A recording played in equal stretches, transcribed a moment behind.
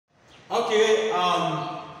Okay,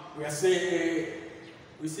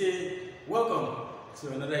 we say welcome to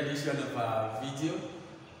another edition of our video.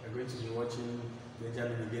 We're going to be watching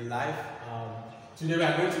Benjamin again live. Today we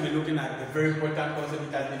are going to be looking at a very important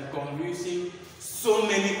concept that has been confusing so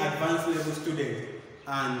many advanced level students.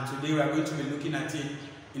 And today we are going to be looking at it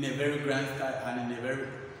in a very grand style and in a very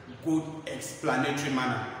good explanatory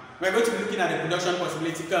manner. We are going to be looking at the production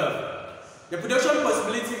possibility curve. The production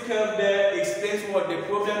possibility curve there explains what the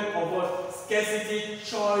problem of what scarcity,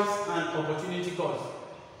 choice, and opportunity cost.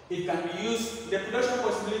 It can be used, the production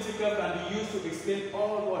possibility curve can be used to explain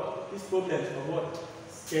all what these problems of what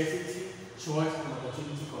scarcity, choice, and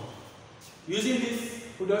opportunity cost. Using this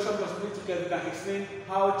production possibility curve, we can explain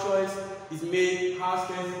how choice is made, how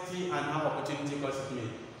scarcity, and how opportunity cost is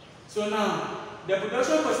made. So now, the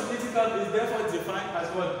production possibility curve is therefore defined as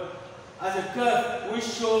what? As a curve which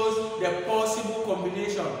shows the possible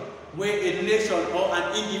combination where a nation or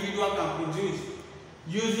an individual can produce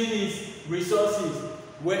using its resources,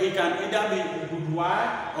 where it can either be a good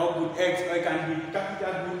Y or good X, or it can be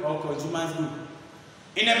capital good or consumer's good.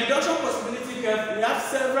 In a production possibility curve, we have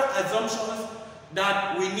several assumptions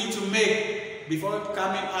that we need to make before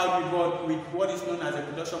coming out with what is known as a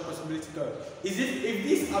production possibility curve. If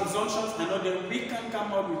these assumptions are not there, we can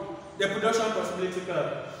come out with the production possibility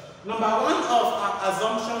curve. Number one of our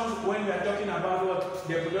assumptions when we are talking about what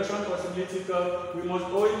the production possibility curve, we must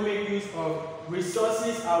always make use of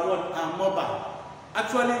resources are what are mobile.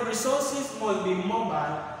 Actually, resources must be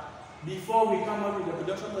mobile before we come up with the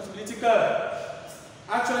production possibility curve.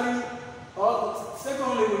 Actually,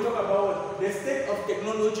 secondly, we talk about what the state of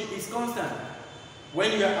technology is constant.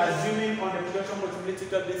 When you are assuming on the production possibility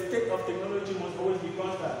curve, the state of technology must always be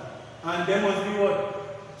constant, and there must be what?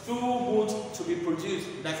 Two goods to be produced.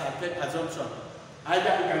 That's our third assumption. Either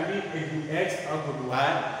it can be a good X or good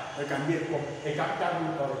Y, or it can be a capital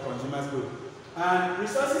good or a consumer's good. And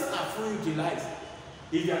resources are fully utilized.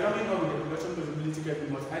 If you are coming up with a production possibility curve, you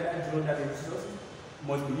must either draw that the resources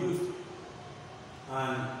must be used.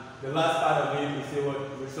 And the last part of it is say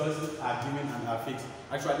what resources are given and are fixed.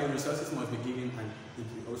 Actually, resources must be given and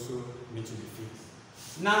it will also need to be fixed.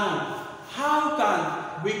 Now, how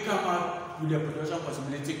can we come up with the production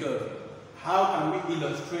possibility curve? How can we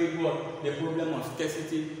illustrate what the problem of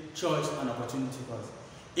scarcity, choice, and opportunity cost?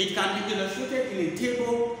 It can be illustrated in a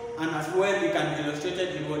table, and as well it can be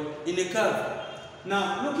illustrated in what? In a curve.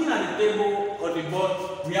 Now, looking at the table or the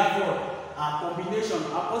board, we have what? A combination,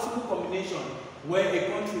 a possible combination where a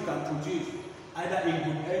country can produce either in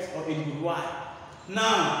good X or in good Y.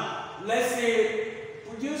 Now, let's say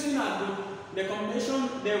producing a good, the combination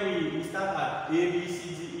there we start at A, B,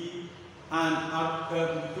 C, D, E, and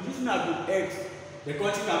producing a good X, the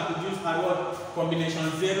country can produce at what? Combination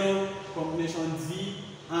 0, combination Z,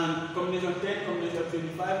 and combination 10, combination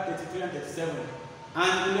 25, 33, and 37.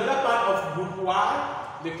 And in the other part of group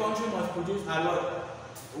Y, the country must produce a lot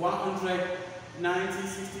 100, 90,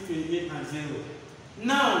 60, 28, and 0.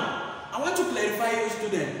 Now, I want to clarify you,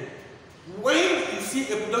 student. When you see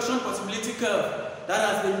a production possibility curve that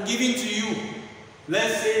has been given to you,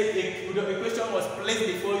 let's say a question was placed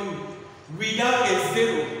before you without a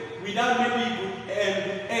 0, without maybe good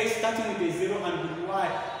X starting with a 0 and good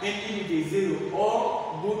Y ending with a 0,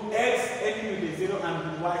 or good X ending with a 0 and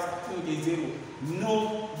good Y starting with a 0.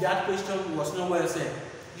 No, that question was not well said.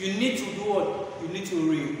 You need to do what? You need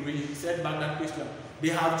to reset back that question. They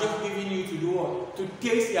have just given you to do what? To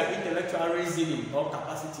test your intellectual reasoning or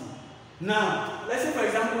capacity. Now, let's say for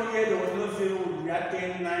example here there was no 0, we had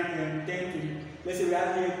 10, 9, and 10 to, let's say we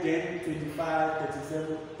had here 10, 25,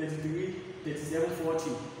 37, 33, 37,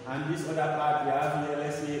 40. And this other part we have here,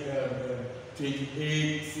 let's say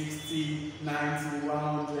 28, 60, 90,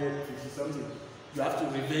 100, 50 something. You have to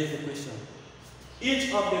reverse the question.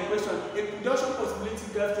 Each of the questions, a production possibility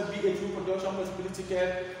curve to be a true production possibility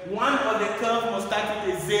curve, one of the curve must start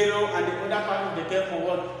with a 0 and the other part of the curve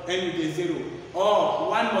must end with a 0. Or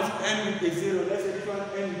one must end with a 0. Let's say this one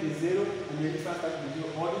end with a 0 and the other one start with a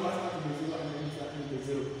 0. Or this one start with a 0 and then this one with a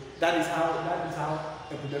 0. That is how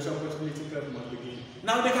a production possibility curve must begin.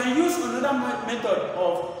 Now they can use another method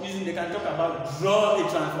of using, they can talk about draw a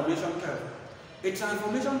transformation curve. A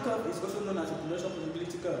transformation curve is also known as a production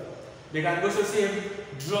possibility curve. They can also say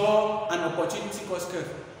draw an opportunity cost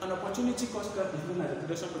curve. An opportunity cost curve is known as a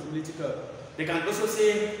production possibility curve. They can also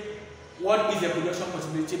say what is the production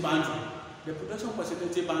possibility boundary. The production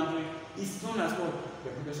possibility boundary is known as what? The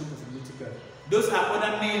production possibility curve. Those are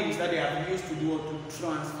other names that they have used to do to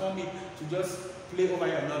transform it, to just play over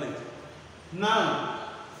your knowledge. Now,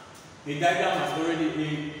 a diagram has already,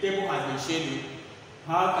 a table has been shaded.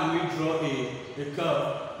 How can we draw a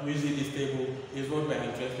curve using this table is what we are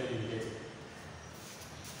interested in getting.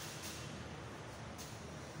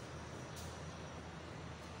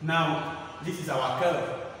 Now, this is our curve.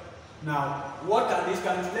 Now, what can this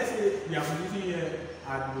country, let's say we are producing here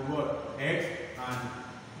at good what? X and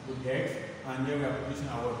good X, and here we are producing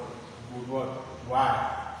our good what?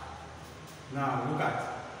 Y. Now, look at.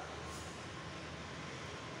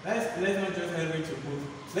 Let's not just help it to put.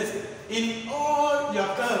 Let's in all your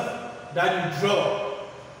curve that you draw,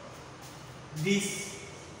 this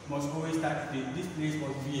must always start. This place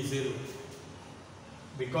must be a 0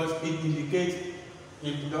 because it indicates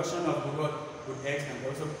in production of good what? Good X and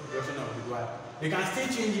also production of good Y. They can still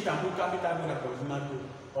change it and put capital good and consumer good,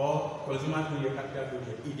 or consumer good and capital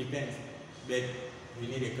good. It depends, but we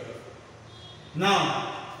need a curve.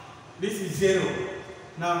 Now, this is 0.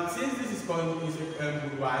 Now, since this is called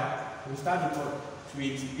good Y, we start with what?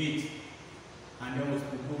 28, and then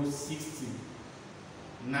we'll go 60,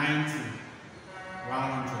 90,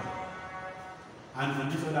 100. And on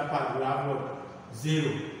this other part, we have what?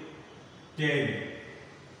 0, 10,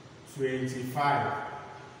 25,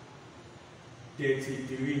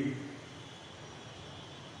 33,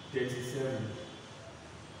 37.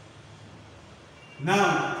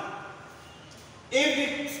 Now, if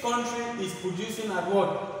this country is producing at what?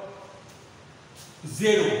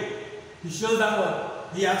 0, he shows that what?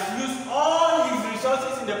 He has used all his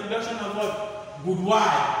resources in the production of what? Good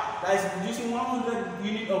Y. That is producing 100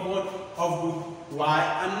 units of what? Of good Y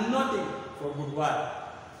and nothing for good Y.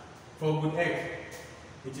 For good X,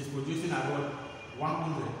 it is producing at what?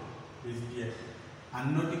 100 is here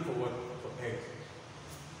and nothing for what? For X.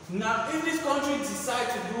 Now, if this country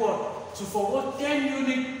decides to do what? To forward 10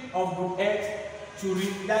 units of good X,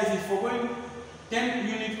 that is forwarding 10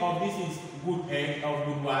 units of this is good X of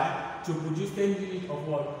good Y to produce 10 units of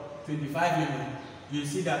what? 25 units. You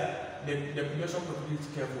see that the production capability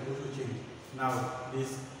curve will also change. Now,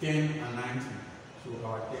 this 10 and 90. So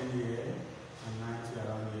our 10 here and 90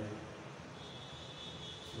 around here.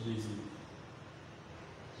 So easy.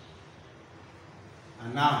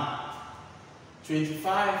 And now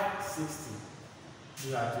 25, 60.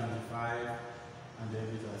 These are 25 and then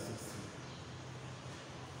these are 60.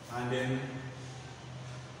 And then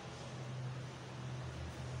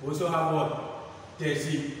we also have what?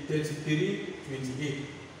 33, 28. 33,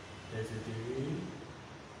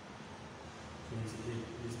 28.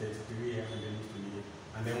 This 33 here and then this 28.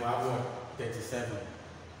 And then we have what? 37.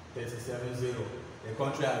 37, 0. The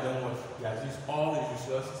country has done what? He has used all his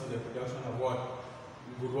resources in the production of what?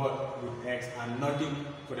 Good what? Good X and nothing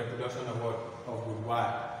for the production of what? Of good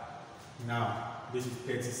Y. Now, this is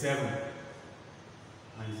 37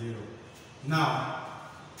 and 0. Now,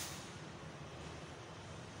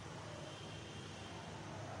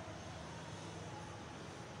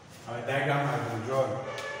 our diagram has been drawn.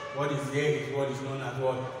 What is here is what is known as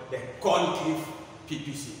what? The concave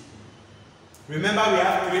PPC. Remember, we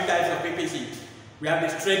have 3 types of PPC. We have the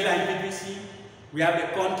straight line PPC, we have the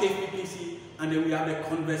concave PPC, and then we have the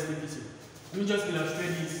convex PPC. Let me just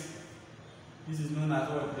illustrate this. This is known as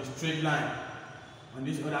what? The straight line. On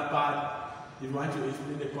this other part, if you want to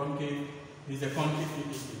explain the concave, this is the concave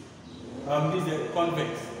PPC. This is the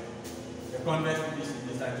convex. The convex PPC,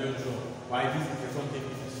 this I just drawn. Why this is the concave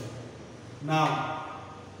PPC. Now,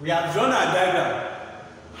 we have drawn a diagram.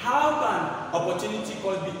 How can opportunity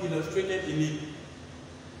cost be illustrated in it?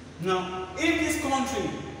 Now, if this country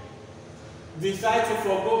decides to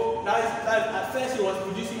forgo, that at first it was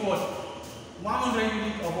producing what? 100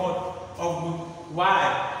 units of what? Of good Y.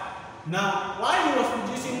 Now, while he was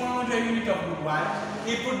producing 100 units of good Y,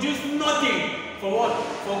 he produced nothing for what?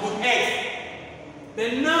 For good X.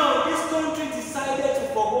 Then now, this country decided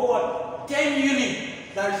to forgo what? 10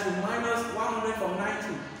 units. That is to minus 100 from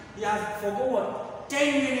 90. He has forgo what?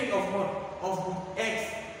 10 units of what? Of good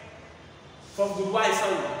X. From good Y,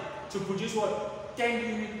 sorry. To produce what? 10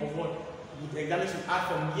 units of what? Good X. That means you add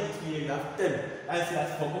from year to year, you have 10. That is, he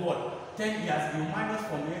has forgo what? 10 years, you minus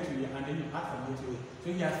from year to year, and then you add from year to year. So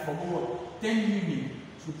he has forgo what? 10 units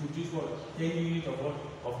to produce what? 10 units of what?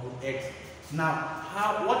 Of good X. Now,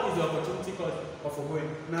 what is the opportunity cost of forgoing?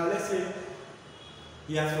 Now, let's say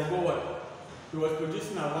he has forgo what? He was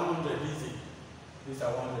producing at 100 easy. This is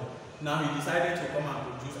at 100. Now he decided to come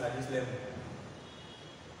and produce at this level.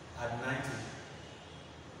 At 90.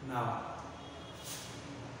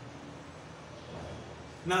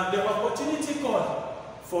 Now the opportunity cost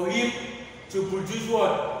for him to produce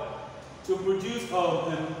what? To produce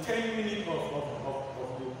 10 units of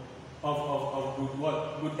good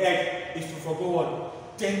what? Good X is to forgo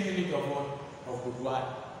what? 10 units of what? Of good Y.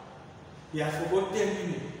 He has forgot 10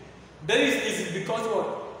 units. That is because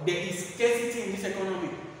what? There is scarcity in this economy.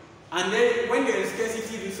 And then when there is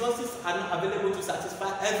scarcity, resources are not available to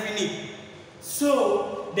satisfy every need.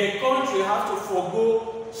 So the country has to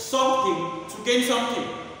forego something to gain something.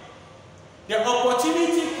 The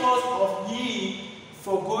opportunity cost of ye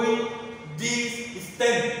foregoing this is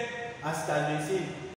 10, as it has been seen.